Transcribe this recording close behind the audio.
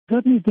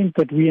certainly think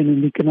that we're in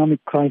an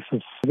economic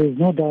crisis. There's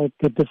no doubt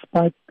that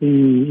despite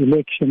the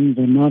elections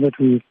and now that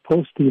we're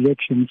post the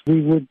elections,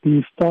 we would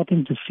be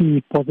starting to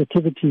see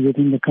positivity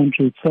within the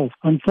country itself.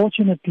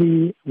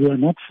 Unfortunately, we are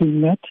not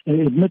seeing that.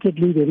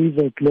 Admittedly, there is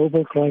a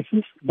global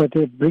crisis, but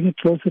to bring it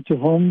closer to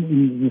home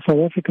in the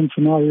South African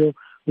scenario,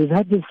 we've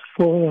had this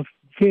for a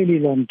fairly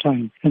long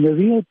time. And the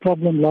real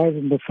problem lies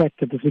in the fact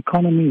that this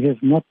economy has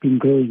not been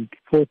growing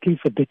for at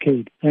least a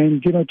decade.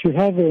 And, to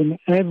have an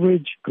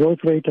average growth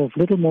rate of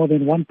little more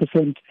than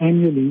 1%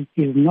 annually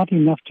is not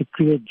enough to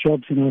create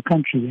jobs in our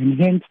country. And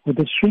hence, with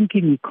the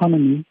shrinking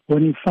economy,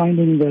 when you're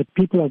finding that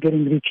people are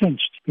getting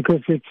retrenched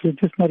because it's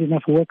just not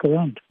enough work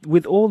around.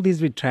 With all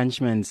these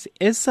retrenchments,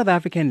 is South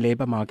African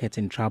labour market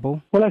in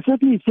trouble? Well, I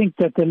certainly think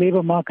that the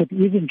labour market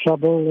is in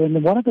trouble.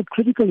 And one of the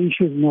critical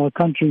issues in our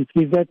country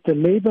is that the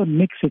labour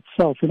mix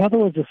itself, in other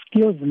words, the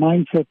skills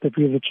mindset that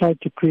we have tried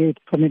to create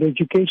from an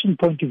education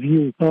point of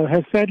view,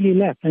 has sadly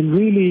left. And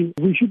really,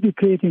 we should be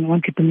creating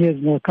entrepreneurs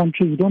in our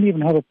country. We don't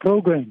even have a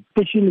program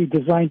specially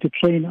designed to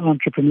train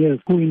entrepreneurs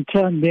who in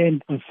turn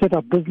then set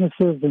up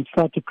businesses and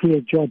start to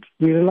create jobs.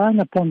 We're relying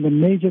upon the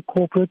major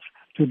corporates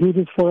to do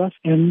this for us.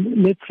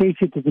 And let's face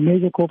it, the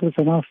major corporates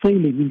are now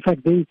failing. In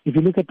fact, if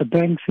you look at the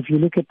banks, if you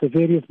look at the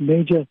various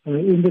major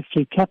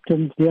industry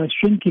captains, they are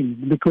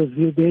shrinking because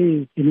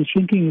in a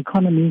shrinking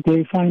economy,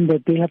 they find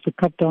that they have to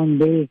cut down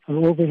their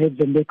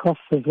overheads and their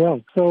costs as well.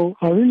 So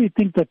I really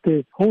think that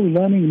the whole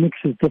learning mix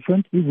is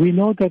different. We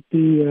know that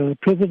the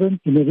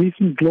president in a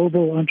recent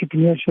global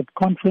entrepreneurship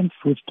conference,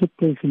 which took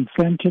place in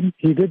Sandton,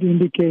 he did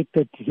indicate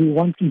that he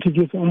wants to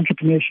introduce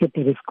entrepreneurship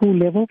at a school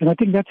level. And I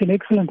think that's an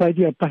excellent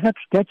idea.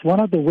 Perhaps that's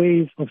one of the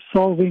ways of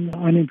solving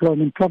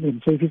unemployment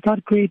problems. So if you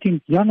start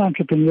creating young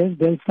entrepreneurs,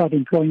 they'll start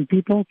employing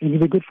people and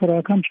it'll be good for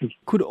our country.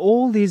 Could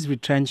all these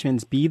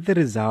retrenchments be the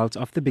result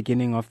of the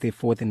beginning of the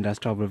fourth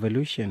industrial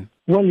revolution?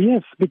 Well,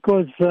 yes,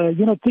 because,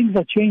 things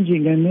are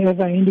changing. And as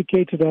I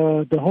indicated,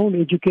 the whole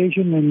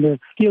education and the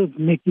skills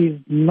mix is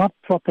not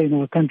proper in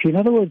our country. In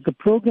other words, the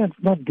program's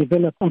not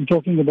developed. I'm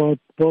talking about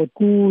both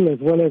school as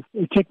well as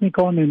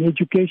technicon and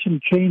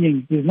education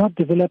training is not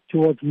developed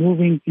towards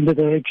moving in the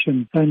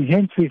direction. And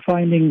hence we're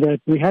finding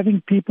that we're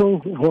having people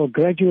who are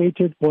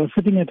graduated, who are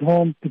sitting at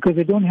home because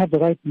they don't have the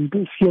right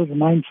skills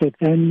mindset.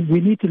 And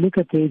we need to look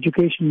at the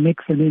education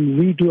mix and then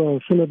redo our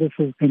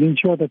syllabuses and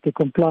ensure that they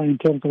comply in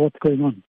terms of what's going on.